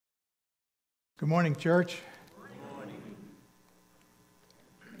Good morning, church. Good morning.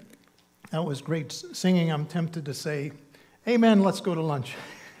 That was great singing. I'm tempted to say, amen, let's go to lunch.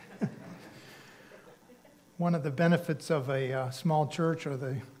 One of the benefits of a small church or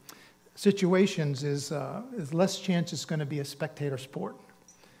the situations is less chance it's going to be a spectator sport.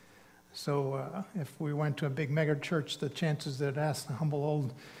 So if we went to a big mega church, the chances that ask the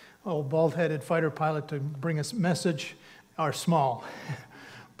humble old bald-headed fighter pilot to bring us a message are small.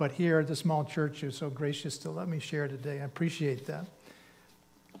 But here at the small church, you're so gracious to let me share today. I appreciate that.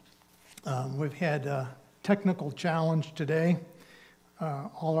 We've had a technical challenge today.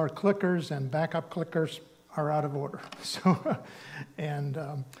 All our clickers and backup clickers are out of order.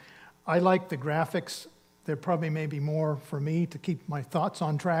 I like the graphics. There probably may be more for me to keep my thoughts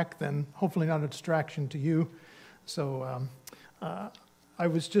on track than hopefully not a distraction to you. So I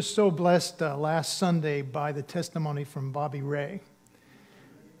was just so blessed last Sunday by the testimony from Bobby Ray.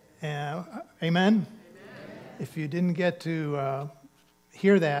 Amen? Amen? If you didn't get to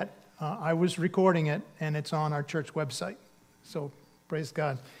hear that, I was recording it, and it's on our church website. So, praise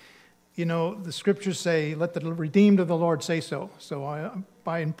God. You know, the scriptures say, let the redeemed of the Lord say so. So,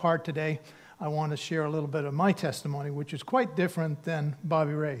 in part today, I want to share a little bit of my testimony, which is quite different than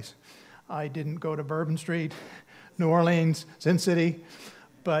Bobby Ray's. I didn't go to Bourbon Street, New Orleans, Sin City.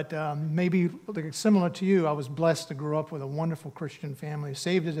 But maybe similar to you, I was blessed to grow up with a wonderful Christian family,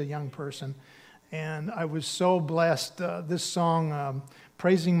 saved as a young person. And I was so blessed. This song,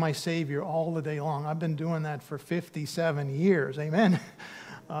 Praising My Savior all the day long. I've been doing that for 57 years. Amen.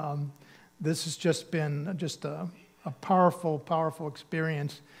 This has just been a powerful, powerful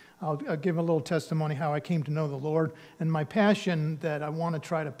experience. I'll give a little testimony how I came to know the Lord. And my passion that I want to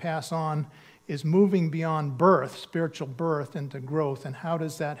try to pass on is moving beyond birth, spiritual birth, into growth. And how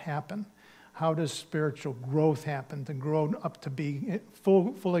does that happen? How does spiritual growth happen to grow up to be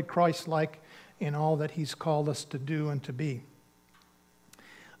fully Christ-like in all that He's called us to do and to be?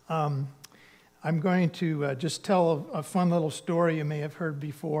 I'm going to just tell a fun little story you may have heard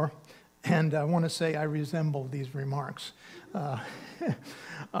before. And I want to say I resemble these remarks.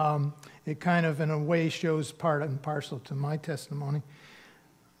 It kind of, in a way, shows part and parcel to my testimony.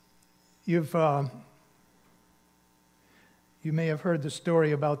 You may have heard the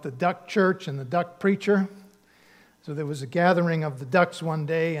story about the duck church and the duck preacher. So there was a gathering of the ducks one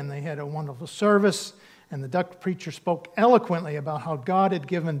day, and they had a wonderful service, and the duck preacher spoke eloquently about how God had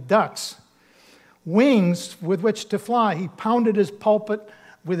given ducks wings with which to fly. He pounded his pulpit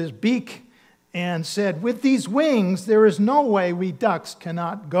with his beak and said, with these wings, there is no way we ducks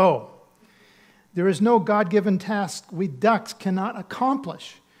cannot go. There is no God-given task we ducks cannot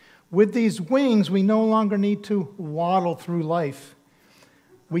accomplish. With these wings, we no longer need to waddle through life.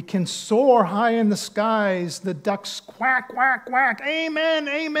 We can soar high in the skies. The ducks quack, quack, quack. Amen,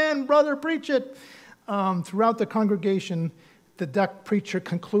 amen, brother, preach it. Throughout the congregation, the duck preacher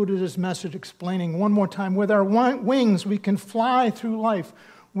concluded his message explaining one more time, with our wings, we can fly through life.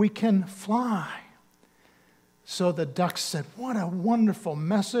 We can fly. So the ducks said, what a wonderful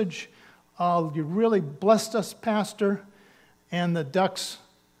message. You really blessed us, Pastor. And the ducks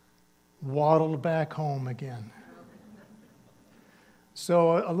waddled back home again.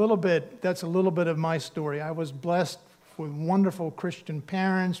 So that's a little bit of my story. I was blessed with wonderful Christian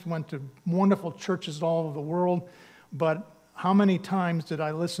parents, went to wonderful churches all over the world, but how many times did I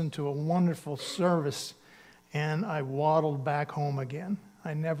listen to a wonderful service and I waddled back home again?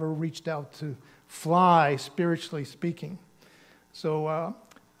 I never reached out to fly, spiritually speaking. So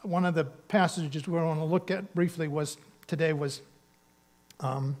one of the passages we want to look at briefly today was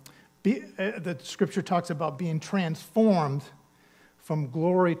the scripture talks about being transformed from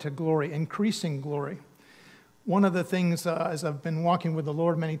glory to glory, increasing glory. One of the things, as I've been walking with the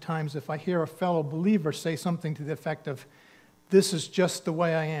Lord many times, if I hear a fellow believer say something to the effect of, this is just the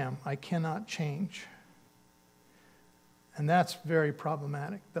way I am, I cannot change. And that's very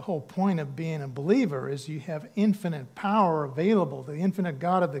problematic. The whole point of being a believer is you have infinite power available, the infinite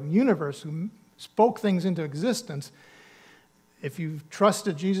God of the universe who spoke things into existence. If you've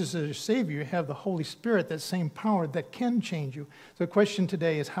trusted Jesus as your Savior, you have the Holy Spirit, that same power that can change you. So the question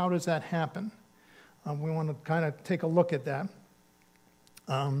today is, how does that happen? We want to kind of take a look at that.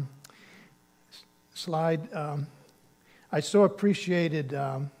 Slide. I so appreciated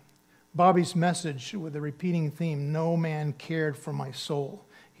Bobby's message with the repeating theme, no man cared for my soul.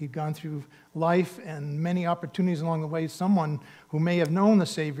 He'd gone through life and many opportunities along the way. Someone who may have known the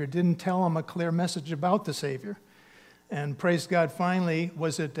Savior didn't tell him a clear message about the Savior. And praise God, finally,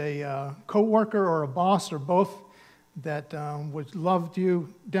 was it a co-worker or a boss or both that loved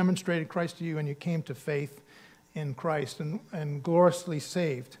you, demonstrated Christ to you, and you came to faith in Christ and gloriously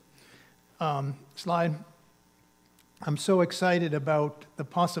saved. slide. I'm so excited about the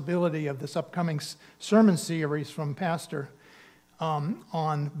possibility of this upcoming sermon series from Pastor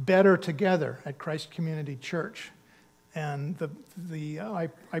on Better Together at Christ Community Church. And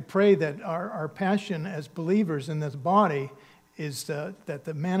I pray that our passion as believers in this body is that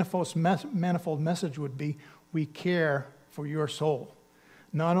the manifold message would be, we care for your soul.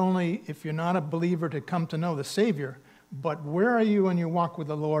 Not only if you're not a believer to come to know the Savior, but where are you in your walk with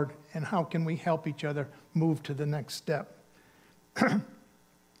the Lord, and how can we help each other move to the next step?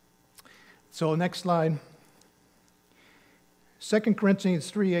 So next slide. 2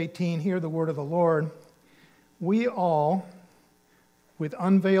 Corinthians 3:18, hear the word of the Lord. We all, with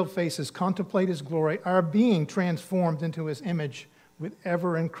unveiled faces, contemplate his glory, are being transformed into his image with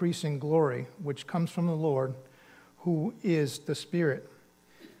ever-increasing glory, which comes from the Lord, who is the Spirit.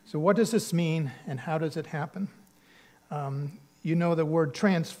 So what does this mean, and how does it happen? You know the word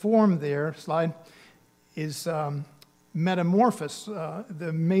transform there, slide, is metamorphosis, the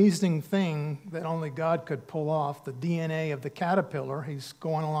amazing thing that only God could pull off, the DNA of the caterpillar. He's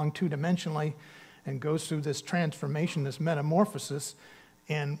going along two-dimensionally and goes through this transformation, this metamorphosis,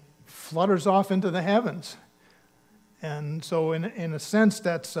 and flutters off into the heavens. And so in a sense,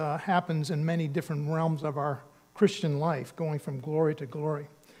 that happens in many different realms of our Christian life, going from glory to glory.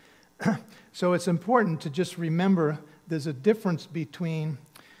 So it's important to just remember there's a difference between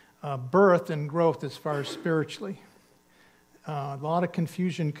birth and growth as far as spiritually. A lot of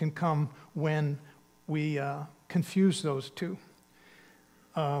confusion can come when we confuse those two.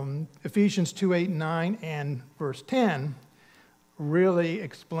 Ephesians 2:8-9 and verse 10 really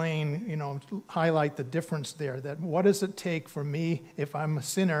explain, highlight the difference there, that what does it take for me if I'm a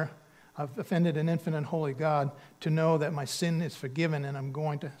sinner, I've offended an infinite and holy God, to know that my sin is forgiven and I'm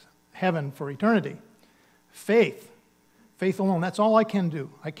going to heaven for eternity? Faith. Faith alone. That's all I can do.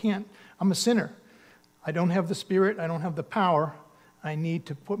 I'm a sinner. I don't have the Spirit. I don't have the power. I need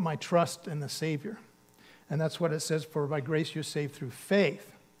to put my trust in the Savior. And that's what it says, for by grace you're saved through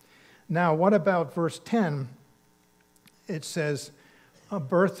faith. Now, what about verse 10? It says,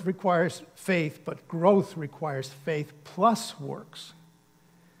 birth requires faith, but growth requires faith plus works.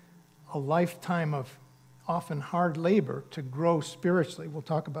 A lifetime of often hard labor to grow spiritually. We'll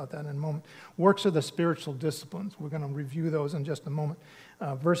talk about that in a moment. Works are the spiritual disciplines. We're going to review those in just a moment.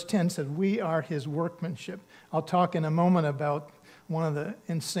 Verse 10 says, we are his workmanship. I'll talk in a moment about one of the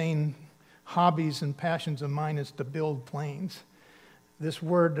insane hobbies and passions of mine is to build planes. This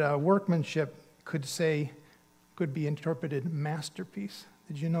word workmanship could be interpreted masterpiece.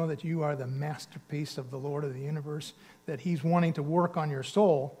 Did you know that you are the masterpiece of the Lord of the universe? That he's wanting to work on your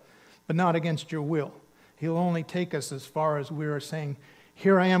soul, but not against your will. He'll only take us as far as we are saying,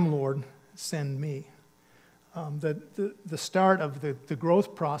 here I am, Lord, send me. The start of the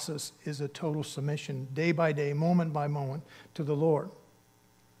growth process is a total submission, day by day, moment by moment, to the Lord.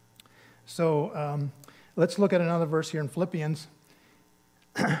 So let's look at another verse here in Philippians.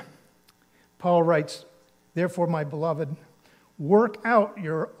 Paul writes, therefore, my beloved, work out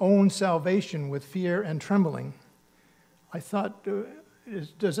your own salvation with fear and trembling. I thought,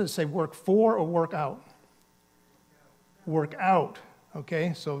 does it say work for or work out? Work out,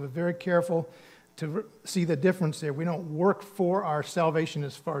 okay? So we're very careful to see the difference there. We don't work for our salvation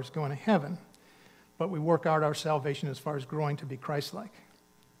as far as going to heaven, but we work out our salvation as far as growing to be Christ-like.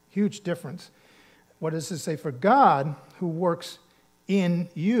 Huge difference. What does it say? For God, who works in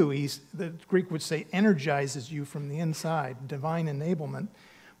you, the Greek would say energizes you from the inside, divine enablement,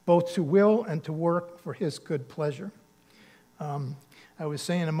 both to will and to work for his good pleasure. I was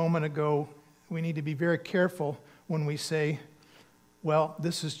saying a moment ago, we need to be very careful when we say, well,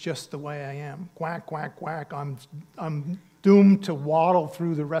 this is just the way I am. Quack, quack, quack. I'm doomed to waddle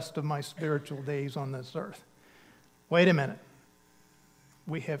through the rest of my spiritual days on this earth. Wait a minute.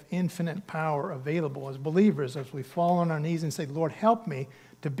 We have infinite power available as believers as we fall on our knees and say, Lord, help me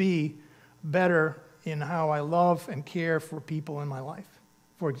to be better in how I love and care for people in my life,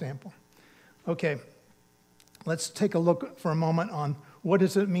 for example. Okay, let's take a look for a moment on what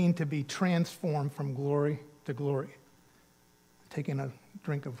does it mean to be transformed from glory to glory. Taking a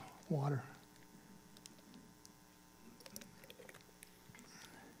drink of water.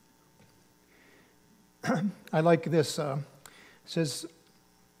 I like this. It says,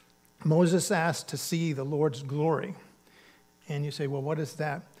 Moses asked to see the Lord's glory. And you say, well, what is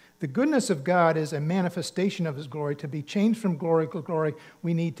that? The goodness of God is a manifestation of his glory. To be changed from glory to glory,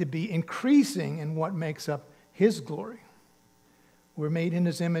 we need to be increasing in what makes up his glory. We're made in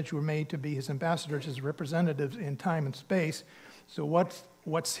his image. We're made to be his ambassadors, his representatives in time and space. So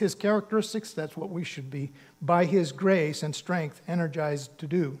what's his characteristics? That's what we should be, by his grace and strength, energized to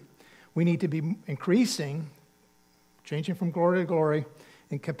do. We need to be increasing, changing from glory to glory,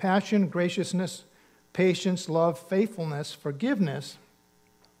 in compassion, graciousness, patience, love, faithfulness, forgiveness.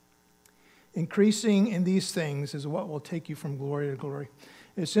 Increasing in these things is what will take you from glory to glory.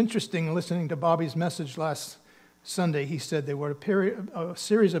 It's interesting listening to Bobby's message last Sunday. He said there were a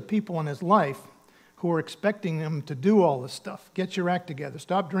series of people in his life who were expecting him to do all this stuff. Get your act together.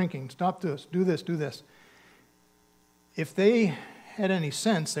 Stop drinking. Stop this. Do this. Do this. If they had any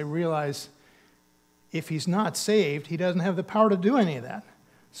sense, they realize if he's not saved, he doesn't have the power to do any of that.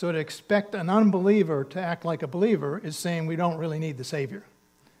 So to expect an unbeliever to act like a believer is saying we don't really need the Savior.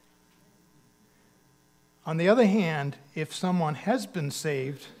 On the other hand, if someone has been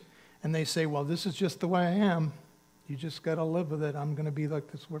saved and they say, well, this is just the way I am, you just got to live with it. I'm going to be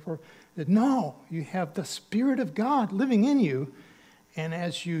like this. No, you have the Spirit of God living in you, and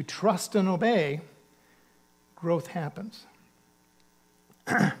as you trust and obey, growth happens.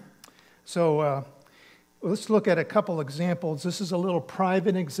 So let's look at a couple examples. This is a little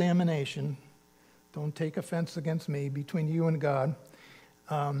private examination. Don't take offense against me, between you and God.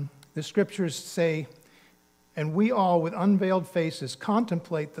 The scriptures say, and we all with unveiled faces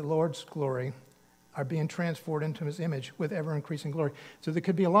contemplate the Lord's glory, are being transformed into his image with ever-increasing glory. So there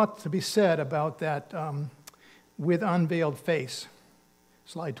could be a lot to be said about that with unveiled face.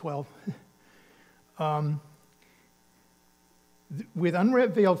 Slide 12. With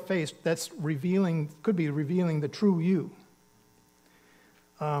unveiled face, that's revealing, could be revealing the true you.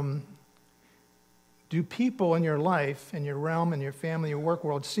 Do people in your life, in your realm, in your family, your work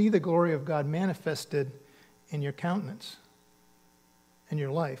world, see the glory of God manifested in your countenance, in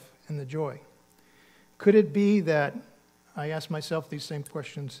your life, in the joy? Could it be that, I ask myself these same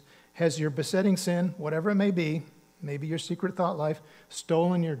questions, has your besetting sin, whatever it may be, maybe your secret thought life,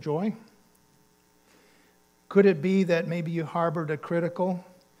 stolen your joy? Could it be that maybe you harbored a critical,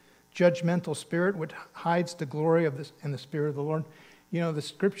 judgmental spirit which hides the glory of this in the Spirit of the Lord? You know, the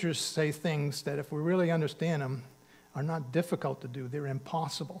scriptures say things that if we really understand them are not difficult to do, they're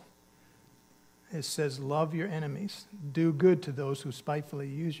impossible. It says, love your enemies. Do good to those who spitefully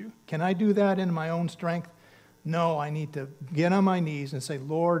use you. Can I do that in my own strength? No, I need to get on my knees and say,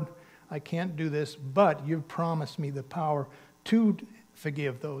 Lord, I can't do this, but you've promised me the power to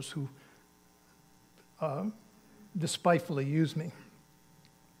forgive those who despitefully use me.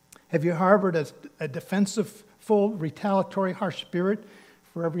 Have you harbored a defensive, full, retaliatory, harsh spirit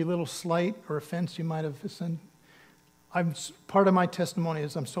for every little slight or offense you might have sinned? Part of my testimony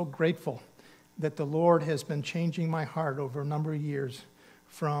is I'm so grateful that the Lord has been changing my heart over a number of years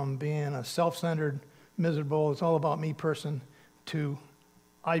from being a self-centered, miserable, it's all about me person, to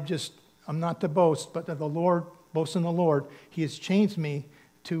I'm not to boast, but the Lord, boast in the Lord, he has changed me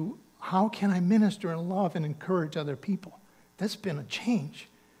to how can I minister and love and encourage other people? That's been a change,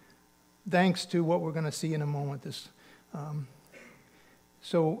 thanks to what we're going to see in a moment.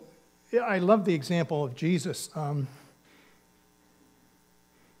 So I love the example of Jesus.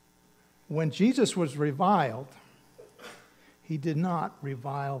 When Jesus was reviled, he did not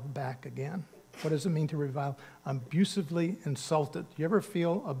revile back again. What does it mean to revile? Abusively insulted. You ever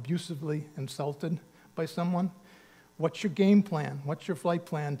feel abusively insulted by someone? What's your game plan? What's your flight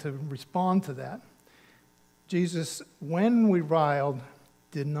plan to respond to that? Jesus, when reviled,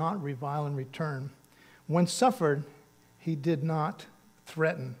 did not revile in return. When suffered, he did not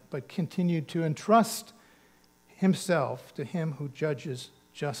threaten, but continued to entrust himself to him who judges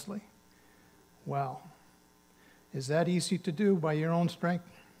justly. Wow. Is that easy to do by your own strength?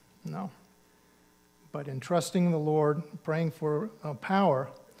 No. But in trusting the Lord, praying for power.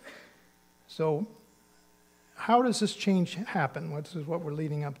 So how does this change happen? This is what we're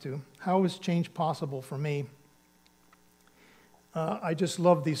leading up to. How is change possible for me? I just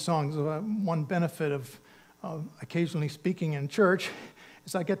love these songs. One benefit of occasionally speaking in church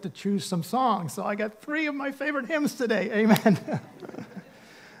is I get to choose some songs. So I got 3 of my favorite hymns today. Amen.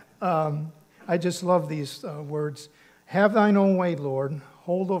 I just love these words. Have thine own way, Lord.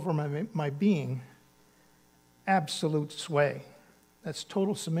 Hold over my being. Absolute sway. That's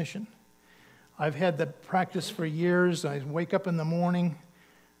total submission. I've had that practice for years. I wake up in the morning,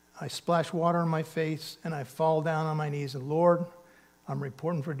 I splash water on my face, and I fall down on my knees. And Lord, I'm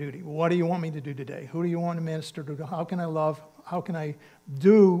reporting for duty. What do you want me to do today? Who do you want to minister to? How can I love? How can I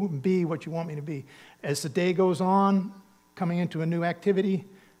be what you want me to be? As the day goes on, coming into a new activity,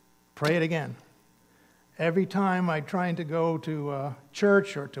 pray it again. Every time I'm trying to go to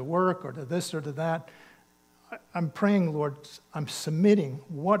church or to work or to this or to that, I'm praying, Lord, I'm submitting.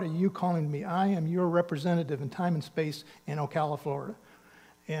 What are you calling me? I am your representative in time and space in Ocala, Florida.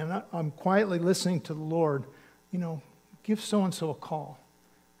 And I'm quietly listening to the Lord, give so-and-so a call.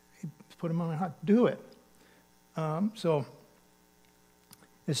 put him on my heart. Do it. So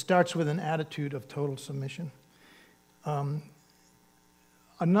it starts with an attitude of total submission.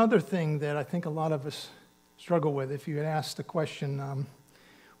 Another thing that I think a lot of us struggle with, if you had asked the question,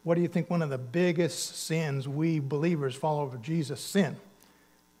 what do you think one of the biggest sins we believers, followers of Jesus, sin?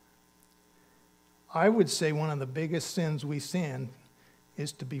 I would say one of the biggest sins we sin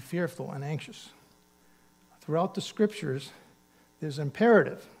is to be fearful and anxious. Throughout the scriptures, there's an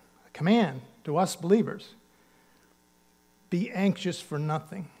imperative, a command to us believers. Be anxious for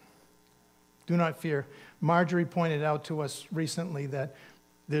nothing. Do not fear. Marjorie pointed out to us recently that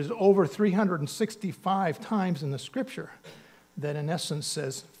there's over 365 times in the scripture that in essence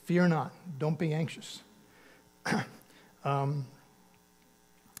says, fear not, don't be anxious.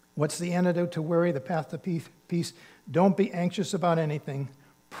 What's the antidote to worry, the path to peace? Don't be anxious about anything.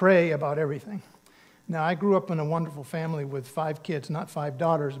 Pray about everything. Now, I grew up in a wonderful family with 5 kids, not 5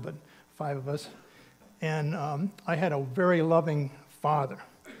 daughters, but 5 of us. And I had a very loving father,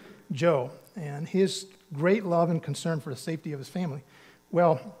 Joe, and his great love and concern for the safety of his family.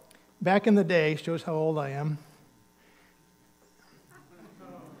 Well, back in the day, shows how old I am,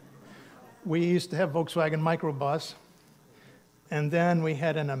 we used to have Volkswagen microbus, and then we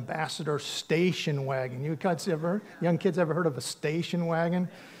had an Ambassador station wagon. Young kids ever heard of a station wagon?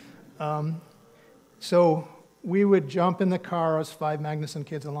 So we would jump in the car, us 5 Magnuson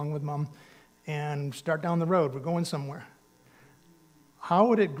kids along with Mom, and start down the road. We're going somewhere. How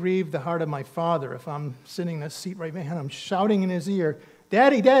would it grieve the heart of my father if I'm sitting in a seat right behind him, shouting in his ear,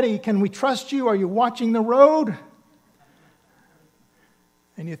 Daddy, Daddy, can we trust you? Are you watching the road?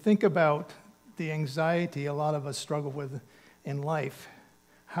 And you think about the anxiety a lot of us struggle with in life,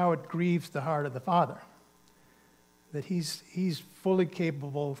 how it grieves the heart of the Father, that he's fully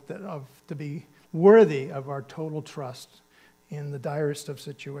capable to be worthy of our total trust in the direst of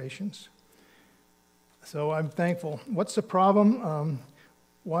situations. So I'm thankful. What's the problem?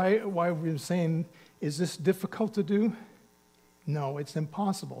 Why we're saying, is this difficult to do? No, it's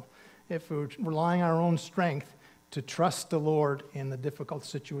impossible. If we're relying on our own strength to trust the Lord in the difficult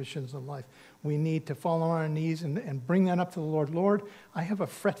situations of life, we need to fall on our knees and bring that up to the Lord. Lord, I have a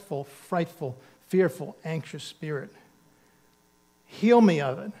fretful, frightful, fearful, anxious spirit. Heal me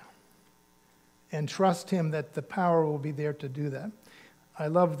of it. And trust him that the power will be there to do that. I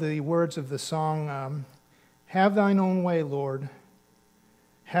love the words of the song, have thine own way, Lord,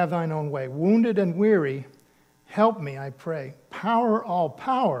 have thine own way. Wounded and weary, help me, I pray. Power, all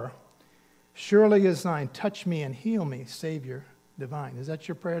power, surely is thine. Touch me and heal me, Savior divine. Is that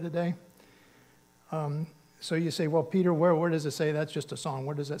your prayer today? So you say, well, Peter, where does it say? That's just a song.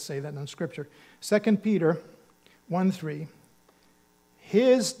 Where does that say that in Scripture? 2 Peter 1:3.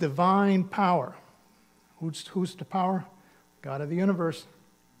 His divine power, who's the power? God of the universe,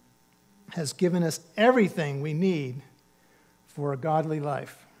 has given us everything we need for a godly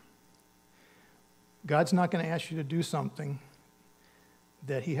life. God's not going to ask you to do something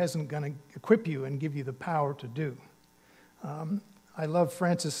that he hasn't going to equip you and give you the power to do. I love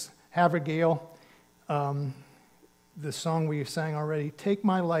Francis Havergale, the song we sang already, take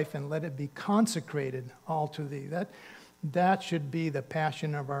my life and let it be consecrated all to thee. That should be the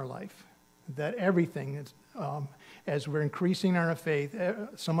passion of our life, that everything is, as we're increasing our faith,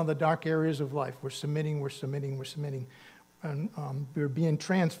 some of the dark areas of life, we're submitting, and we're being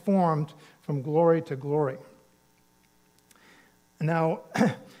transformed from glory to glory. Now,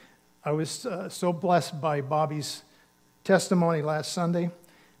 I was so blessed by Bobby's testimony last Sunday,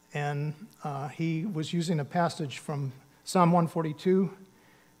 and he was using a passage from Psalm 142,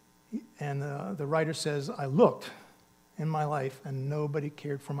 and the writer says, I looked in my life, and nobody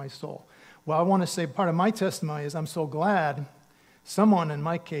cared for my soul. Well, I want to say part of my testimony is I'm so glad someone, in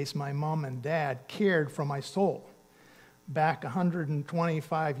my case, my mom and dad, cared for my soul. Back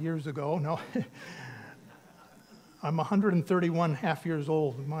 125 years ago, no, I'm 131 half years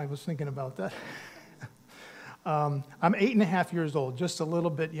old. I was thinking about that. I'm 8.5 years old, just a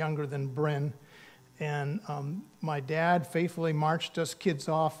little bit younger than Bryn. And my dad faithfully marched us kids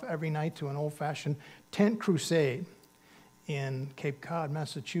off every night to an old-fashioned tent crusade in Cape Cod,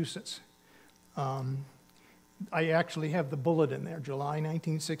 Massachusetts. I actually have the bullet in there, July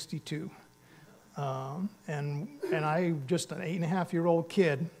 1962. And I, just an 8.5-year-old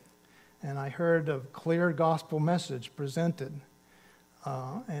kid, and I heard a clear gospel message presented.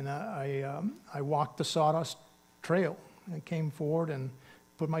 And I walked the sawdust trail. I came forward and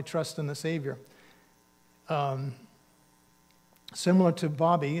put my trust in the Savior. Similar to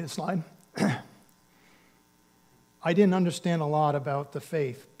Bobby, the slide, I didn't understand a lot about the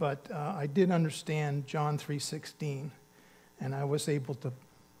faith, but I did understand John 3:16, and I was able to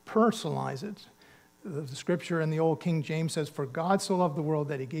personalize it. The scripture in the old King James says, "For God so loved the world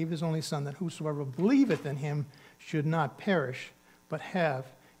that he gave his only Son, that whosoever believeth in him should not perish, but have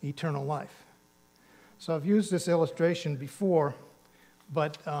eternal life." So I've used this illustration before,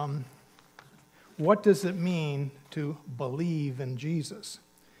 but what does it mean to believe in Jesus?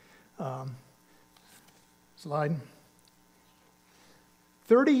 Slide.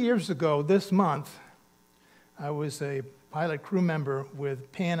 30 years ago this month, I was a pilot crew member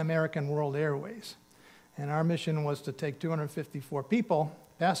with Pan American World Airways. And our mission was to take 254 people,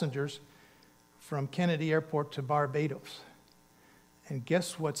 passengers, from Kennedy Airport to Barbados. And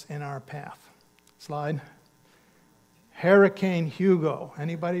guess what's in our path? Slide. Hurricane Hugo.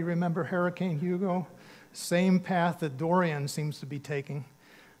 Anybody remember Hurricane Hugo? Same path that Dorian seems to be taking.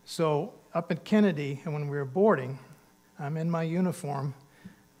 So up at Kennedy, and when we were boarding, I'm in my uniform,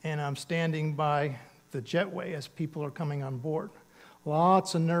 and I'm standing by the jetway as people are coming on board.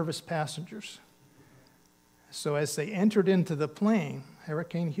 Lots of nervous passengers. So as they entered into the plane,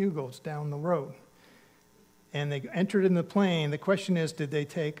 Hurricane Hugo's down the road, and they entered in the plane, the question is, did they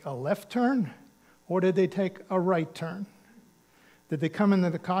take a left turn or did they take a right turn? Did they come into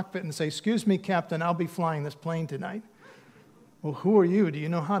the cockpit and say, "Excuse me, Captain, I'll be flying this plane tonight"? Well, who are you? Do you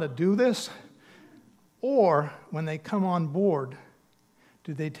know how to do this? Or when they come on board,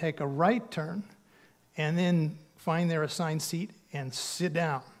 do they take a right turn and then find their assigned seat and sit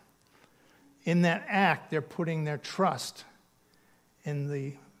down? In that act, they're putting their trust in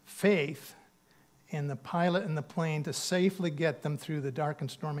the faith in the pilot and the plane to safely get them through the dark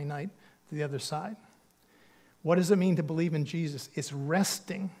and stormy night to the other side. What does it mean to believe in Jesus? It's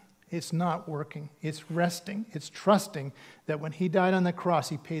resting. It's not working. It's resting. It's trusting that when he died on the cross,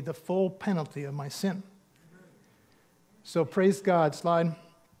 he paid the full penalty of my sin. So praise God. Slide.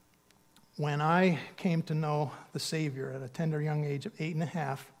 When I came to know the Savior at a tender young age of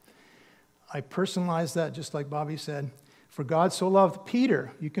 8.5, I personalized that just like Bobby said. For God so loved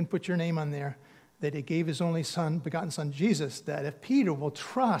Peter, you can put your name on there, that he gave his only son, begotten son, Jesus, that if Peter will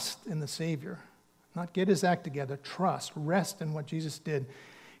trust in the Savior, not get his act together, trust, rest in what Jesus did,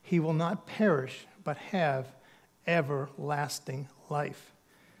 he will not perish, but have everlasting life.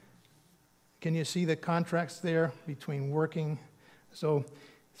 Can you see the contrast there between working? So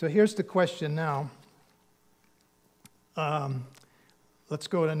here's the question now. Let's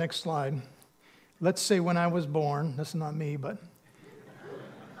go to the next slide. Let's say when I was born, this is not me, but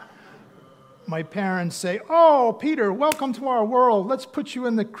my parents say, "Oh, Peter, welcome to our world. Let's put you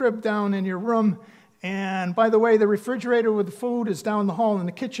in the crib down in your room. And by the way, the refrigerator with the food is down the hall in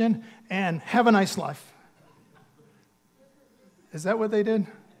the kitchen, and have a nice life." Is that what they did?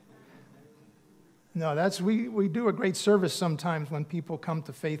 No, we do a great service sometimes when people come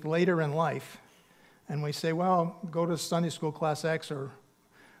to faith later in life. And we say, well, go to Sunday school class X or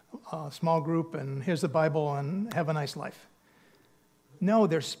a small group, and here's the Bible, and have a nice life. No,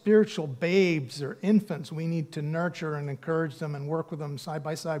 they're spiritual babes, they're infants. We need to nurture and encourage them and work with them side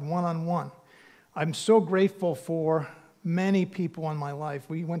by side, one-on-one. I'm so grateful for many people in my life.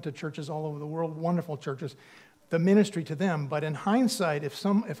 We went to churches all over the world, wonderful churches, the ministry to them. But in hindsight,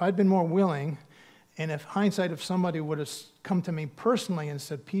 if I'd been more willing, and if somebody would have come to me personally and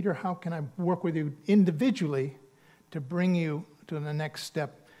said, "Peter, how can I work with you individually to bring you to the next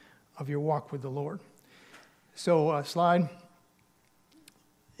step of your walk with the Lord?" So slide.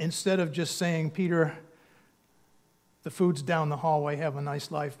 Instead of just saying, "Peter, the food's down the hallway, have a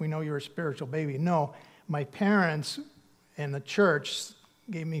nice life, we know you're a spiritual baby." No, my parents and the church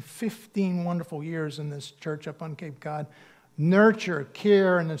gave me 15 wonderful years in this church up on Cape Cod. Nurture,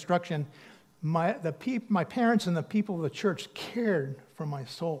 care, and instruction. My parents and the people of the church cared for my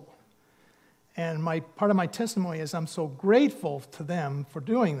soul. And part of my testimony is I'm so grateful to them for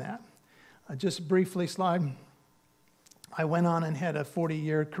doing that. Just briefly, slide. I went on and had a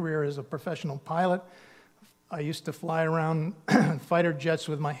 40-year career as a professional pilot. I used to fly around fighter jets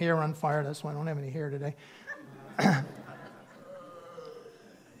with my hair on fire. That's why I don't have any hair today.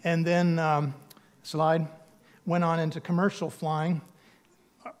 And then, slide, went on into commercial flying.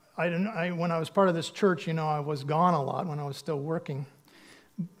 When I was part of this church, I was gone a lot when I was still working.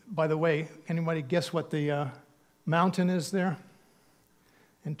 By the way, anybody guess what the mountain is there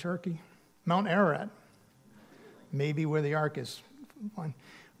in Turkey? Mount Ararat. Maybe where the ark is. Fine.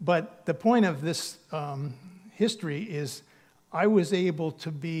 But the point of this history is I was able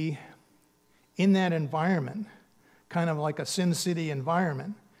to be in that environment, kind of like a Sin City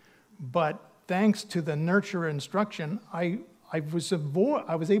environment. But thanks to the nurture instruction, I was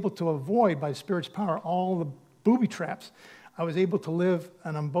able to avoid, by Spirit's power, all the booby traps. I was able to live,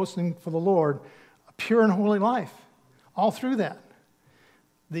 and I'm boasting for the Lord, a pure and holy life all through that.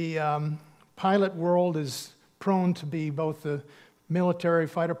 The pilot world is prone to be both the military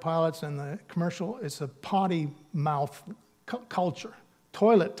fighter pilots and the commercial. It's a potty mouth culture,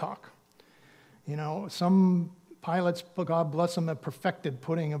 toilet talk. You know, some pilots, God bless them, have perfected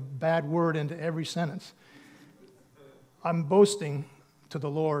putting a bad word into every sentence. I'm boasting to the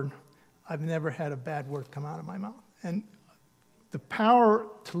Lord, I've never had a bad word come out of my mouth. And the power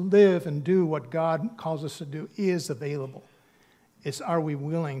to live and do what God calls us to do is available. It's, are we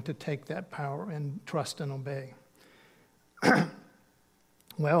willing to take that power and trust and obey?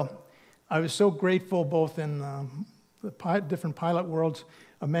 Well, I was so grateful both in the different pilot worlds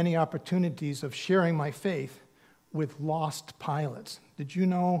of many opportunities of sharing my faith with lost pilots. Did you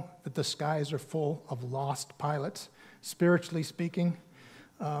know that the skies are full of lost pilots, spiritually speaking?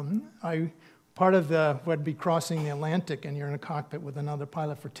 Part of would be crossing the Atlantic, and you're in a cockpit with another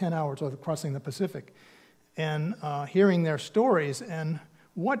pilot for 10 hours, or crossing the Pacific, and hearing their stories, and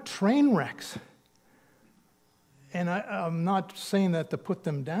what train wrecks. And I'm not saying that to put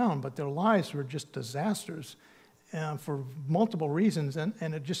them down, but their lives were just disasters for multiple reasons, and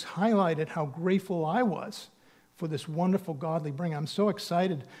it just highlighted how grateful I was for this wonderful godly bring. I'm so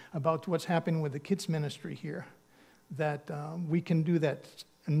excited about what's happening with the kids ministry here, that we can do that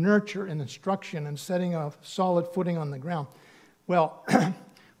nurture and instruction and setting a solid footing on the ground. Well,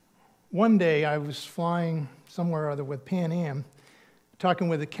 one day I was flying somewhere or other with Pan Am, talking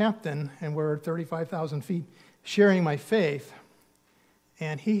with the captain, and we're at 35,000 feet, sharing my faith,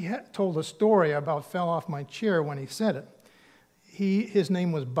 and he told a story about fell off my chair when he said it. His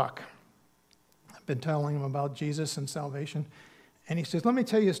name was Buck. I've been telling him about Jesus and salvation, and he says, let me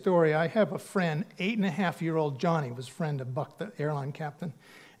tell you a story. I have a friend, 8.5-year-old Johnny was a friend of Buck, the airline captain,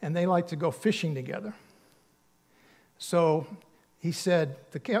 and they like to go fishing together. So he said,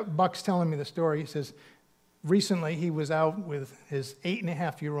 Buck's telling me the story, he says, recently he was out with his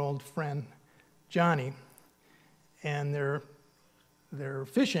 8.5-year-old friend, Johnny, and they're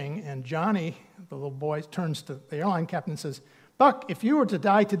fishing, and Johnny, the little boy, turns to the airline captain and says, Buck, if you were to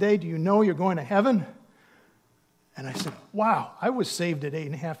die today, do you know you're going to heaven? And I said, wow, I was saved at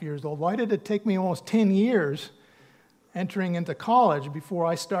 8.5 years old. Why did it take me almost 10 years entering into college before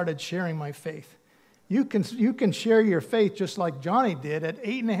I started sharing my faith? You can share your faith just like Johnny did at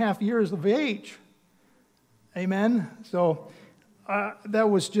 8.5 years of age. Amen? So that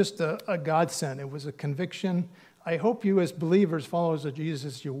was just a godsend. It was a conviction. I hope you as believers, followers of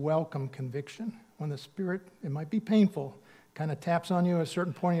Jesus, you welcome conviction. When the Spirit, it might be painful, kind of taps on you at a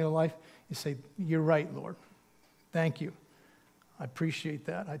certain point in your life, you say, you're right, Lord. Thank you. I appreciate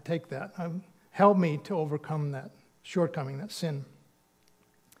that. I take that. Help me to overcome that shortcoming, that sin.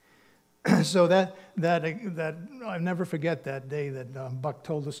 So that I'll never forget that day that Buck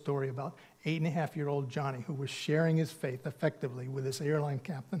told the story about 8.5-year-old Johnny, who was sharing his faith effectively with his airline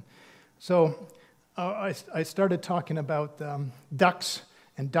captain. So I started talking about ducks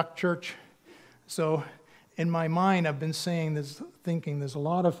and duck church. So in my mind, I've been thinking there's a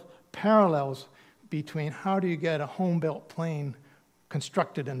lot of parallels between how do you get a home-built plane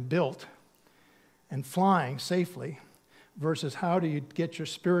constructed and built and flying safely versus how do you get your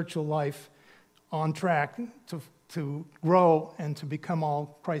spiritual life on track to grow and to become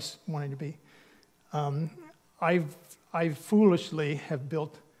all Christ wanted to be. I foolishly have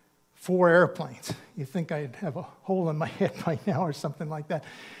built 4 airplanes. You think I'd have a hole in my head by now or something like that.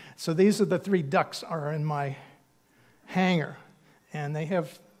 So these are the 3 ducks are in my hangar, and they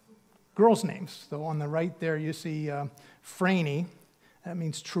have girls' names. So on the right there you see Franny, that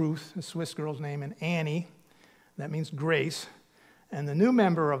means truth, a Swiss girl's name, and Annie, that means grace. And the new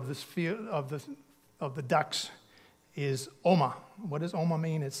member of this of the ducks is Oma. What does Oma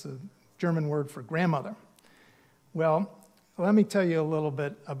mean? It's a German word for grandmother. Well, let me tell you a little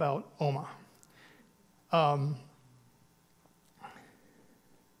bit about Oma.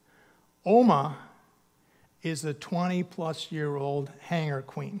 Oma is a 20-plus-year-old hangar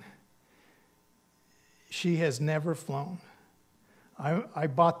queen. She has never flown. I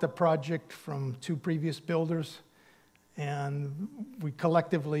bought the project from 2 previous builders, and we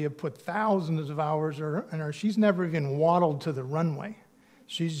collectively have put thousands of hours in her. She's never even waddled to the runway.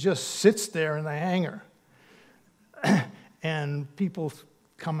 She just sits there in the hangar. And people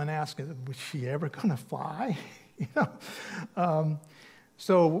come and ask, was she ever going to fly? You know?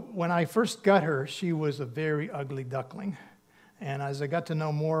 So when I first got her, she was a very ugly duckling. And as I got to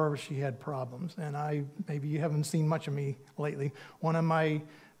know more, she had problems. And maybe you haven't seen much of me lately. One of my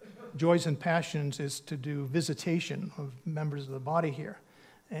joys and passions is to do visitation of members of the body here.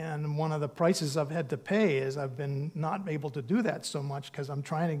 And one of the prices I've had to pay is I've been not able to do that so much because I'm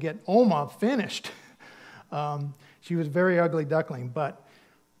trying to get Oma finished. She was a very ugly duckling, but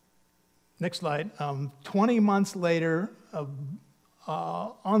Next slide. 20 months later,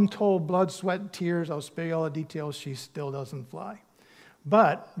 untold blood, sweat, tears, I'll spare you all the details, she still doesn't fly.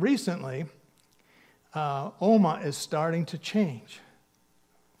 But recently, Oma is starting to change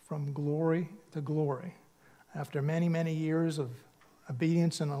from glory to glory. After many, many years of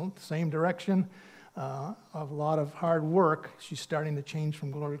obedience in the same direction, of a lot of hard work, she's starting to change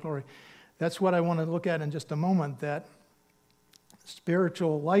from glory to glory. That's what I want to look at in just a moment, that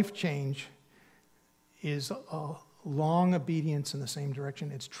spiritual life change is a long obedience in the same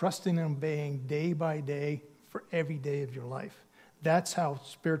direction. It's trusting and obeying day by day for every day of your life. That's how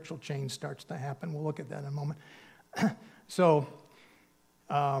spiritual change starts to happen. We'll look at that in a moment. So,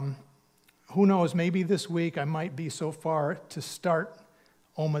 who knows, maybe this week I might be so far to start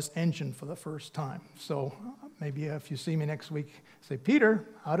Oma's engine for the first time. So maybe if you see me next week, say, Peter,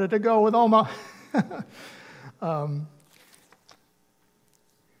 how did it go with Oma?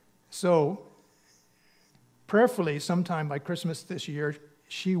 So prayerfully, sometime by Christmas this year,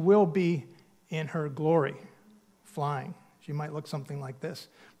 she will be in her glory, flying. She might look something like this,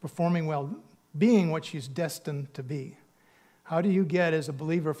 performing well, being what she's destined to be. How do you get, as a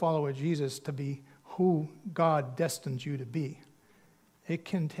believer, follower of Jesus, to be who God destined you to be? It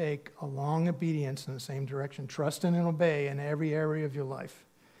can take a long obedience in the same direction, trust and obey in every area of your life.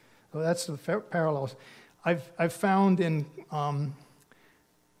 So that's the parallels. I've found in,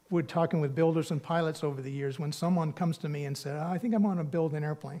 we're talking with builders and pilots over the years, when someone comes to me and says, I think I'm going to build an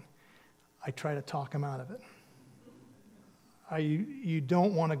airplane, I try to talk them out of it. You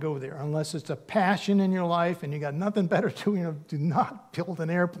don't want to go there unless it's a passion in your life and you got nothing better to do not build an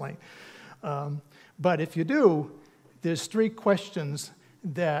airplane. But if you do, there's 3 questions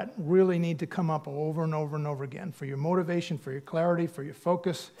that really need to come up over and over and over again for your motivation, for your clarity, for your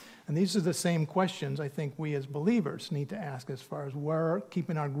focus. And these are the same questions I think we as believers need to ask as far as we're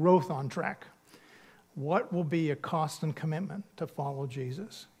keeping our growth on track. What will be a cost and commitment to follow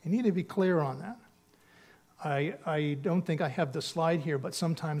Jesus? You need to be clear on that. I don't think I have the slide here, but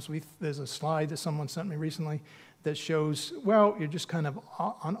sometimes there's a slide that someone sent me recently that shows, well, you're just kind of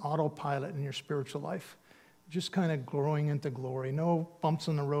on autopilot in your spiritual life, just kind of growing into glory, no bumps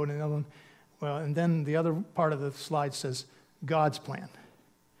on the road. And then the other part of the slide says God's plan.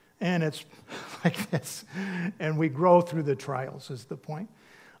 And it's like this. And we grow through the trials is the point.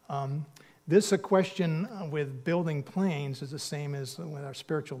 This a question with building planes is the same as with our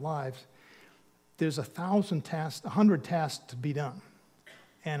spiritual lives. There's 1,000 tasks, 100 tasks to be done.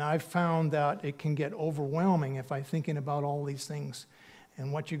 And I've found that it can get overwhelming if I'm thinking about all these things.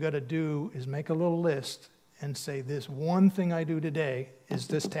 And what you got to do is make a little list and say, this one thing I do today is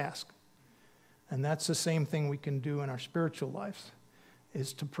this task. And that's the same thing we can do in our spiritual lives,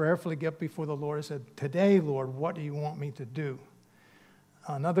 is to prayerfully get before the Lord and say, today, Lord, what do you want me to do?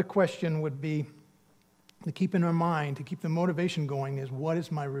 Another question would be, to keep in our mind, to keep the motivation going, is what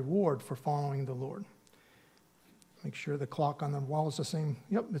is my reward for following the Lord? Make sure the clock on the wall is the same.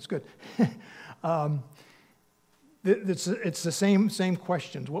 Yep, it's good. It's the same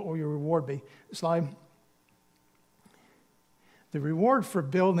questions. What will your reward be? Slide. The reward for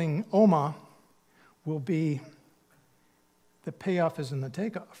building Oma will be the payoff is in the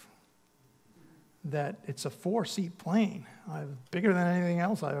takeoff. That it's a 4-seat plane, bigger than anything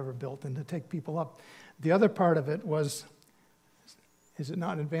else I've ever built, and to take people up. The other part of it was, is it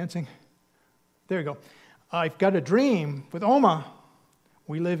not advancing? There you go. I've got a dream with Oma.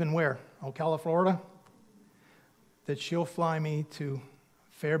 We live in where? Ocala, Florida. That she'll fly me to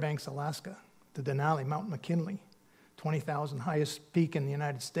Fairbanks, Alaska, to Denali, Mount McKinley, 20,000, highest peak in the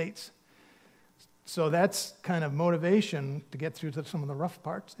United States. So that's kind of motivation to get through to some of the rough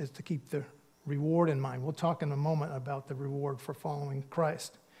parts, is to keep the reward in mind. We'll talk in a moment about the reward for following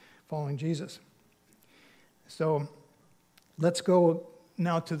Christ, following Jesus. So let's go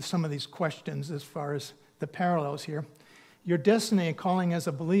now to some of these questions as far as the parallels here. Your destiny and calling as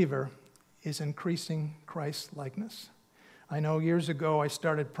a believer is increasing Christ's likeness. I know years ago I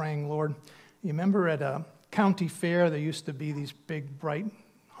started praying, Lord, you remember at a county fair there used to be these big, bright,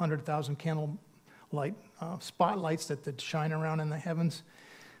 100,000 candle light spotlights that would shine around in the heavens?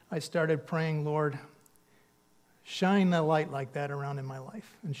 I started praying, Lord, shine a light like that around in my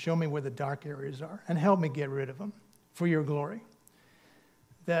life and show me where the dark areas are and help me get rid of them for your glory.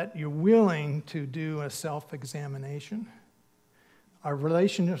 That you're willing to do a self-examination. Our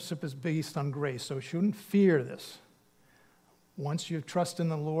relationship is based on grace, so you shouldn't fear this. Once you trust in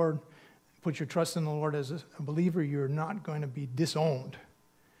the Lord, put your trust in the Lord as a believer, you're not going to be disowned.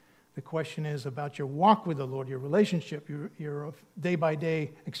 The question is about your walk with the Lord, your relationship, your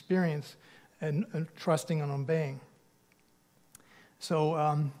day-by-day experience, and trusting and obeying.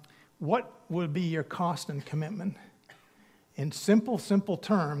 So what would be your cost and commitment? In simple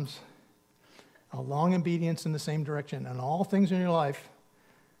terms, a long obedience in the same direction. And all things in your life,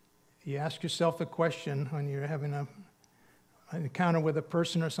 you ask yourself the question when you're having an encounter with a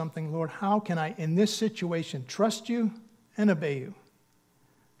person or something, Lord, how can I, in this situation, trust you and obey you?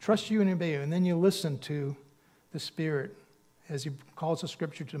 Trust you and obey you. And then you listen to the Spirit as he calls a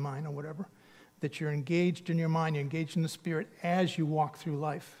scripture to mind or whatever, that you're engaged in your mind, you're engaged in the Spirit as you walk through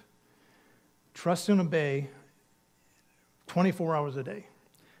life. Trust and obey 24 hours a day.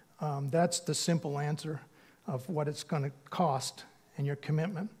 That's the simple answer of what it's going to cost and your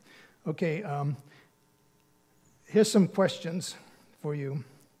commitment. Okay, here's some questions for you.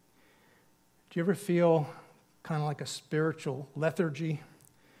 Do you ever feel kind of like a spiritual lethargy?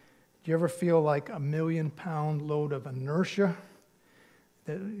 Do you ever feel like a 1,000,000-pound load of inertia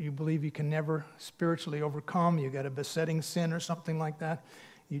that you believe you can never spiritually overcome? You got a besetting sin or something like that?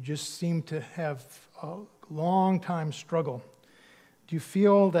 You just seem to have a long time struggle. Do you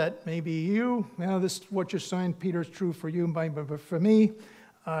feel that maybe this is what you're saying, Peter, is true for you, but for me,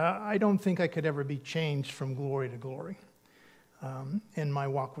 I don't think I could ever be changed from glory to glory in my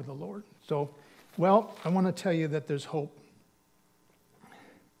walk with the Lord. So, well, I want to tell you that there's hope.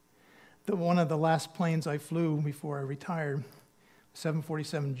 One of the last planes I flew before I retired,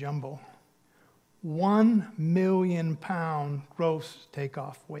 747 Jumbo, 1 million pound gross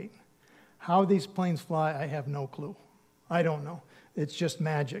takeoff weight. How these planes fly, I have no clue. I don't know. It's just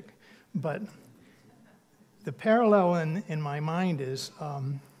magic. But the parallel in my mind is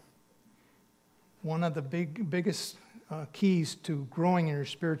one of the biggest keys to growing in your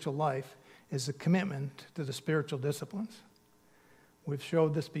spiritual life is the commitment to the spiritual disciplines. We've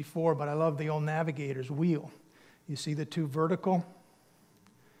showed this before, but I love the old navigator's wheel. You see the two vertical,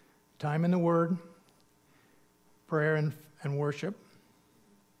 time in the Word, prayer and worship,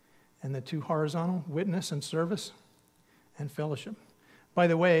 and the two horizontal, witness and service, and fellowship. By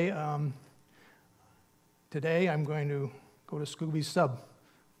the way, today I'm going to go to Scooby's Sub,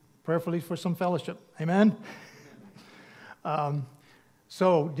 prayerfully for some fellowship. Amen?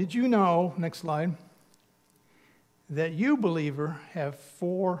 So, did you know, next slide, that you, believer, have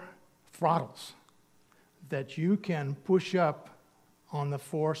 4 throttles that you can push up on the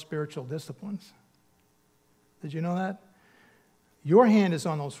 4 spiritual disciplines? Did you know that? Your hand is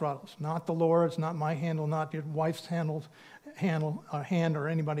on those throttles, not the Lord's, not my handle, not your wife's hand or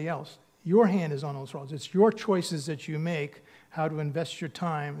anybody else. Your hand is on those throttles. It's your choices that you make how to invest your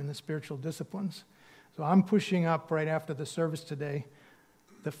time in the spiritual disciplines. So I'm pushing up right after the service today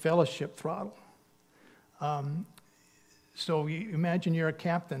the fellowship throttle. So you imagine you're a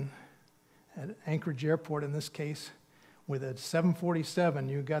captain at Anchorage Airport in this case with a 747.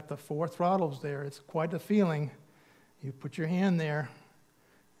 You got the 4 throttles there. It's quite a feeling. You put your hand there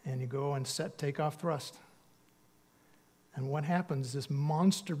and you go and set takeoff thrust. And what happens? This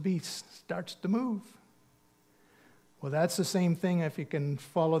monster beast starts to move. Well, that's the same thing if you can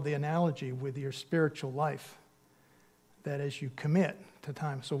follow the analogy with your spiritual life. That as you commit to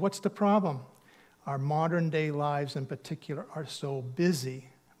time. So what's the problem? Our modern day lives in particular are so busy.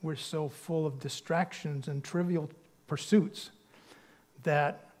 We're so full of distractions and trivial pursuits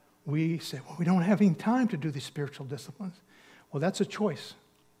that we say, well, we don't have any time to do these spiritual disciplines. Well, that's a choice.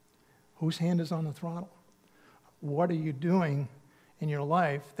 Whose hand is on the throttle? What are you doing in your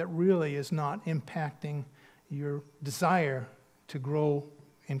life that really is not impacting your desire to grow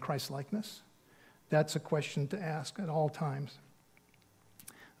in Christ-likeness? That's a question to ask at all times.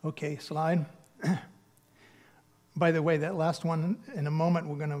 Okay, slide. By the way, that last one, in a moment,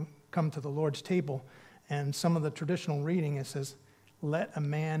 we're going to come to the Lord's table, and some of the traditional reading, it says, let a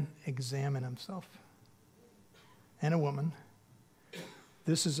man examine himself, and a woman.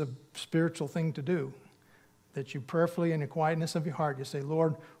 This is a spiritual thing to do, that you prayerfully, in the quietness of your heart, you say,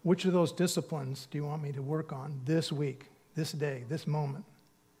 Lord, which of those disciplines do you want me to work on this week, this day, this moment?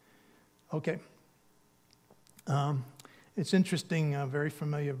 Okay. It's interesting, a very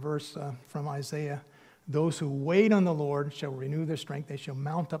familiar verse from Isaiah. Those who wait on the Lord shall renew their strength. They shall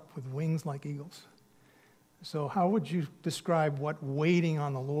mount up with wings like eagles. So how would you describe what waiting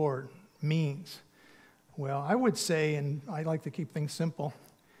on the Lord means? Well, I would say, and I like to keep things simple,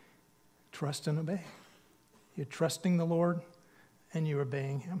 trust and obey. You're trusting the Lord and you're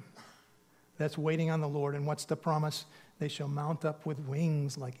obeying Him. That's waiting on the Lord. And what's the promise? They shall mount up with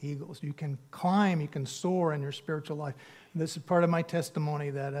wings like eagles. You can climb, you can soar in your spiritual life. And this is part of my testimony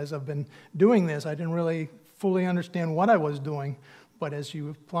that as I've been doing this, I didn't really fully understand what I was doing. But as you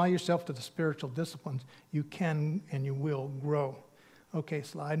apply yourself to the spiritual disciplines, you can and you will grow. Okay,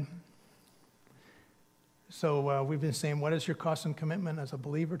 slide. So we've been saying, what is your cost and commitment as a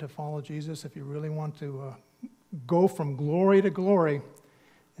believer to follow Jesus? If you really want to go from glory to glory,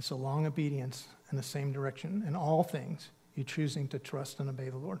 it's a long obedience in the same direction. In all things, you're choosing to trust and obey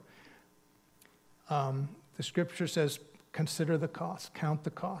the Lord. The scripture says, consider the cost, count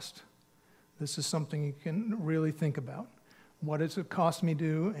the cost. This is something you can really think about. What does it cost me to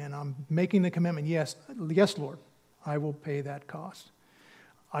do? And I'm making the commitment, yes, Lord, I will pay that cost.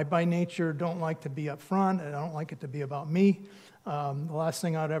 I, by nature, don't like to be up front. I don't like it to be about me. The last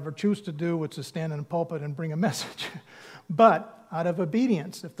thing I'd ever choose to do was to stand in a pulpit and bring a message. But out of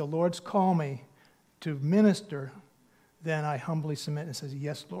obedience, if the Lord's called me to minister, then I humbly submit and says,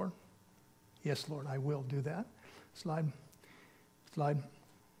 yes, Lord. Yes, Lord, I will do that. Slide.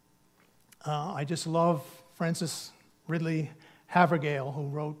 I just love Francis Ridley Havergale, who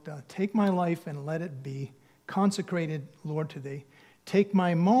wrote, take my life and let it be consecrated, Lord, to thee. Take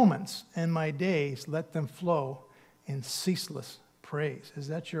my moments and my days, let them flow in ceaseless praise. Is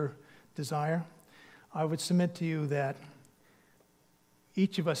that your desire? I would submit to you that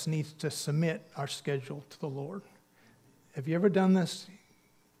each of us needs to submit our schedule to the Lord. Have you ever done this?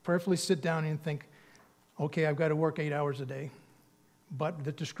 Prayerfully sit down and think, okay, I've got to work 8 hours a day, but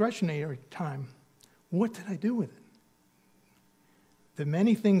the discretionary time, what did I do with it? The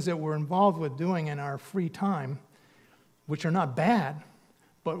many things that we're involved with doing in our free time, which are not bad,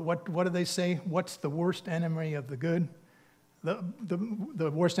 but what do they say? What's the worst enemy of the good?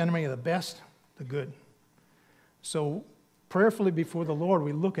 The worst enemy of the best? The good. So prayerfully before the Lord,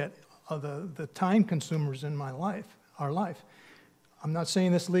 we look at the time consumers in our life. I'm not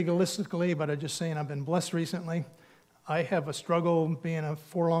saying this legalistically, but I'm just saying I've been blessed recently. I have a struggle being a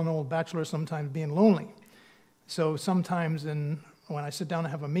forlorn old bachelor, sometimes being lonely. So sometimes when I sit down to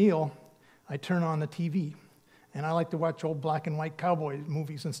have a meal, I turn on the TV. And I like to watch old black and white cowboy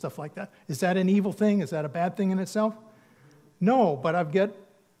movies and stuff like that. Is that an evil thing? Is that a bad thing in itself? No, but I get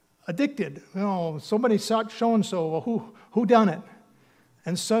addicted. You know, somebody saw so-and-so, well, who done it?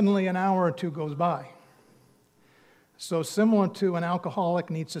 And suddenly an hour or two goes by. So similar to an alcoholic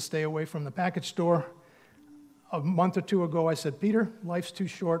needs to stay away from the package store, a month or two ago I said, Peter, life's too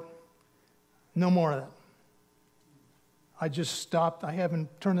short. No more of that. I just stopped. I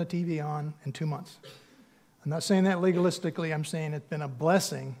haven't turned the TV on in 2 months. I'm not saying that legalistically. I'm saying it's been a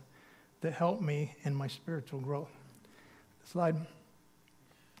blessing that helped me in my spiritual growth. Slide.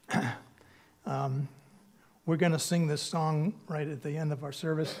 We're going to sing this song right at the end of our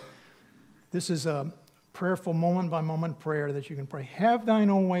service. This is a prayerful moment-by-moment prayer that you can pray. Have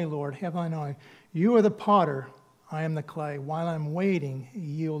thine own way, Lord, have thine own way. You are the potter, I am the clay. While I'm waiting,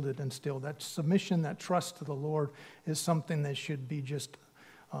 yielded and still. That submission, that trust to the Lord is something that should be just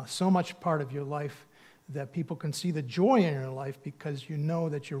so much part of your life, that people can see the joy in your life because you know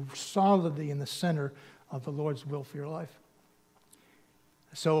that you're solidly in the center of the Lord's will for your life.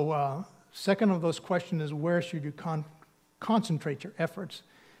 So second of those questions is, where should you concentrate your efforts?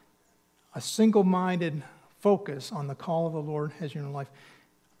 A single-minded focus on the call of the Lord has you in your life.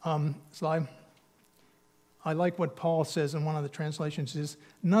 Slide. I like what Paul says in one of the translations is,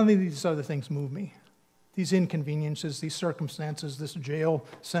 none of these other things move me. These inconveniences, these circumstances, this jail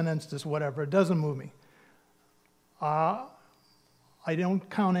sentence, this whatever, it doesn't move me. I don't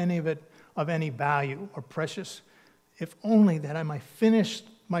count any of it of any value or precious, if only that I might finish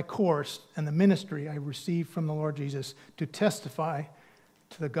my course and the ministry I received from the Lord Jesus to testify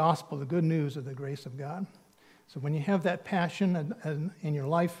to the gospel, the good news of the grace of God. So when you have that passion in your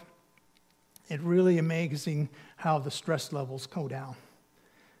life, it's really amazing how the stress levels go down.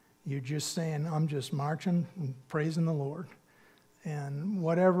 You're just saying, I'm just marching and praising the Lord. And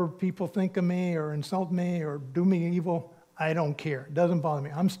whatever people think of me or insult me or do me evil, I don't care. It doesn't bother me.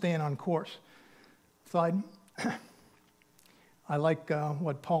 I'm staying on course. Slide. I like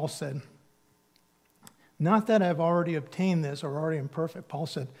what Paul said. Not that I've already obtained this or already am perfect.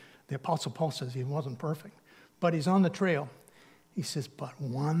 The Apostle Paul says he wasn't perfect, but he's on the trail. He says, but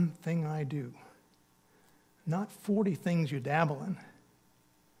one thing I do, not 40 things you dabble in.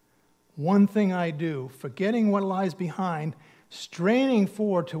 One thing I do, forgetting what lies behind, straining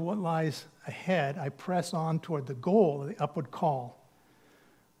forward to what lies ahead, I press on toward the goal, the upward call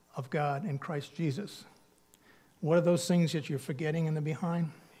of God in Christ Jesus. What are those things that you're forgetting in the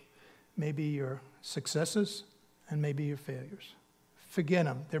behind? Maybe your successes and maybe your failures. Forget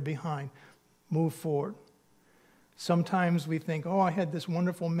them. They're behind. Move forward. Sometimes we think, oh, I had this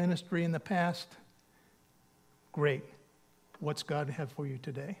wonderful ministry in the past. Great. What's God have for you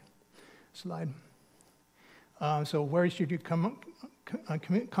today? Slide. So where should you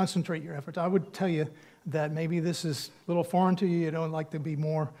concentrate your efforts? I would tell you that maybe this is a little foreign to you. You don't like to be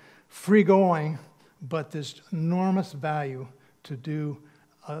more free-going, but there's enormous value to do,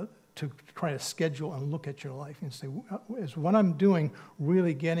 to try to schedule and look at your life and say, is what I'm doing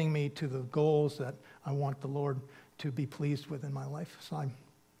really getting me to the goals that I want the Lord to be pleased with in my life? So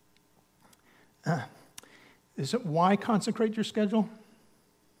why consecrate your schedule?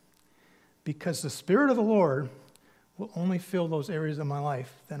 Because the Spirit of the Lord will only fill those areas of my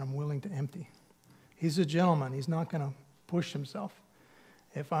life that I'm willing to empty. He's a gentleman. He's not going to push himself.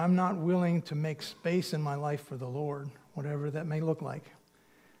 If I'm not willing to make space in my life for the Lord, whatever that may look like,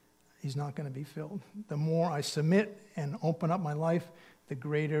 he's not going to be filled. The more I submit and open up my life, the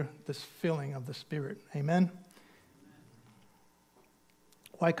greater this filling of the Spirit. Amen?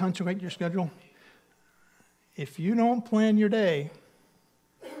 Why consecrate your schedule? If you don't plan your day,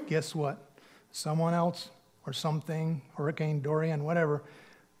 guess what? Someone else or something, Hurricane Dorian, whatever,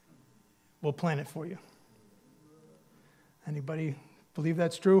 will plan it for you. Anybody believe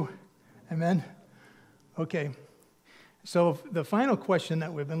that's true? Amen? Okay. So the final question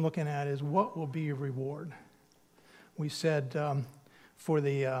that we've been looking at is, what will be your reward? We said for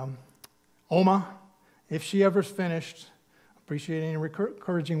the Oma, if she ever's finished, appreciate any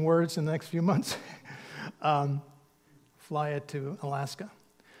encouraging words in the next few months, fly it to Alaska.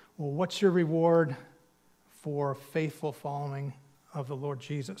 Well, what's your reward for faithful following of the Lord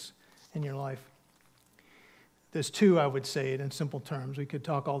Jesus in your life? There's two, I would say it in simple terms. We could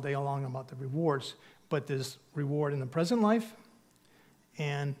talk all day long about the rewards, but there's reward in the present life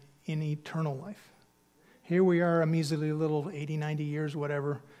and in eternal life. Here we are, a measly little 80, 90 years,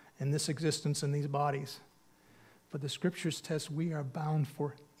 whatever, in this existence in these bodies. But the scriptures test we are bound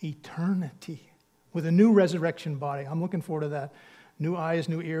for eternity with a new resurrection body. I'm looking forward to that. New eyes,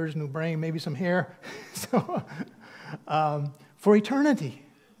 new ears, new brain, maybe some hair. So, for eternity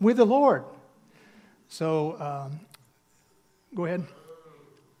with the Lord. So, go ahead.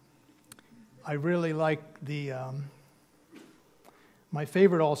 I really like the, my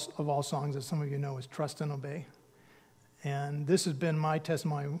favorite of all songs, as some of you know, is Trust and Obey. And this has been my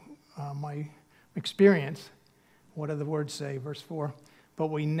testimony, my experience. What do the words say? Verse 4. But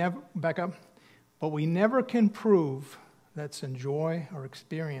we never can prove, that's enjoy or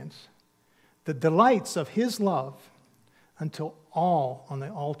experience, the delights of his love until all on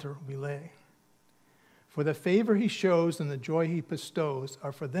the altar we lay. For the favor he shows and the joy he bestows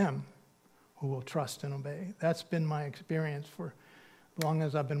are for them who will trust and obey. That's been my experience for as long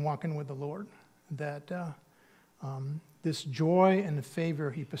as I've been walking with the Lord, that this joy and the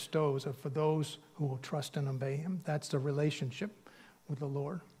favor he bestows are for those who will trust and obey him. That's the relationship with the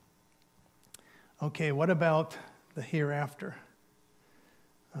Lord. Okay, what about the hereafter?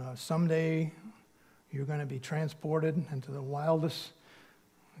 Someday you're going to be transported into the wildest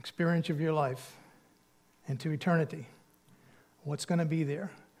experience of your life, into eternity. What's going to be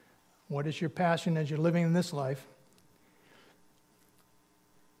there? What is your passion as you're living in this life?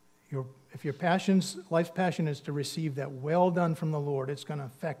 If your life's passion is to receive that well done from the Lord, it's going to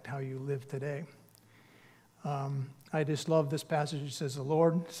affect how you live today. I just love this passage. It says, the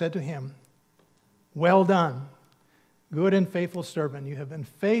Lord said to him, well done, good and faithful servant. You have been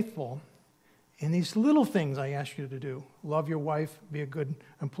faithful in these little things I asked you to do. Love your wife, be a good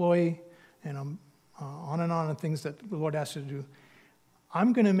employee, and on and things that the Lord asked you to do.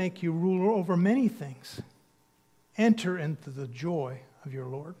 I'm going to make you ruler over many things. Enter into the joy of your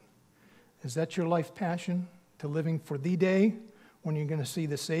Lord. Is that your life passion, to living for the day when you're going to see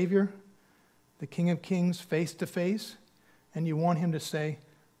the Savior, the King of Kings, face to face, and you want him to say,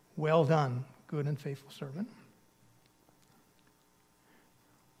 well done, good and faithful servant?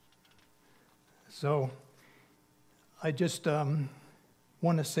 So I just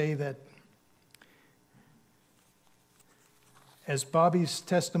want to say that as Bobby's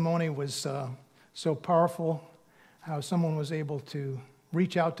testimony was so powerful, how someone was able to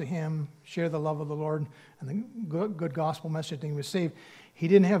reach out to him, share the love of the Lord and the good gospel message that he was saved. He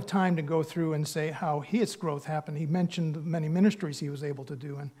didn't have time to go through and say how his growth happened. He mentioned many ministries he was able to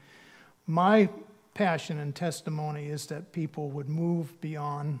do. And my passion and testimony is that people would move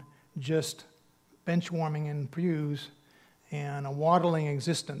beyond just bench warming in pews and a waddling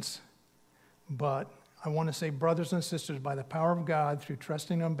existence. But I want to say, brothers and sisters, by the power of God, through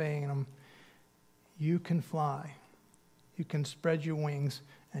trusting and obeying him, you can fly. You can spread your wings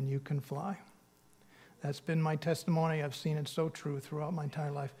and you can fly. That's been my testimony. I've seen it so true throughout my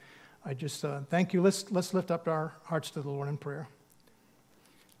entire life. I just thank you. Let's lift up our hearts to the Lord in prayer.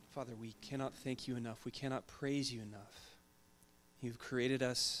 Father, we cannot thank you enough. We cannot praise you enough. You've created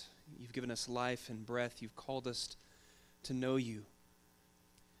us. You've given us life and breath. You've called us to know you.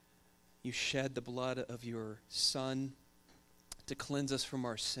 You shed the blood of your Son to cleanse us from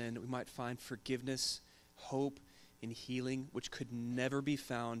our sin, that we might find forgiveness, hope, and healing, which could never be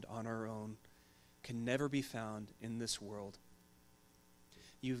found on our own, can never be found in this world.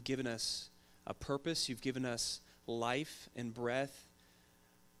 You've given us a purpose. You've given us life and breath.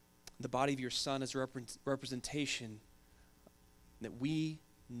 The body of your Son is a representation that we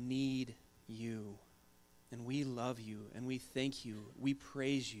need you, and we love you, and we thank you, we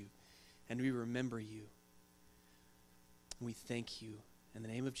praise you, and we remember you. We thank you. In the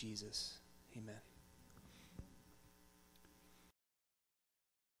name of Jesus, amen.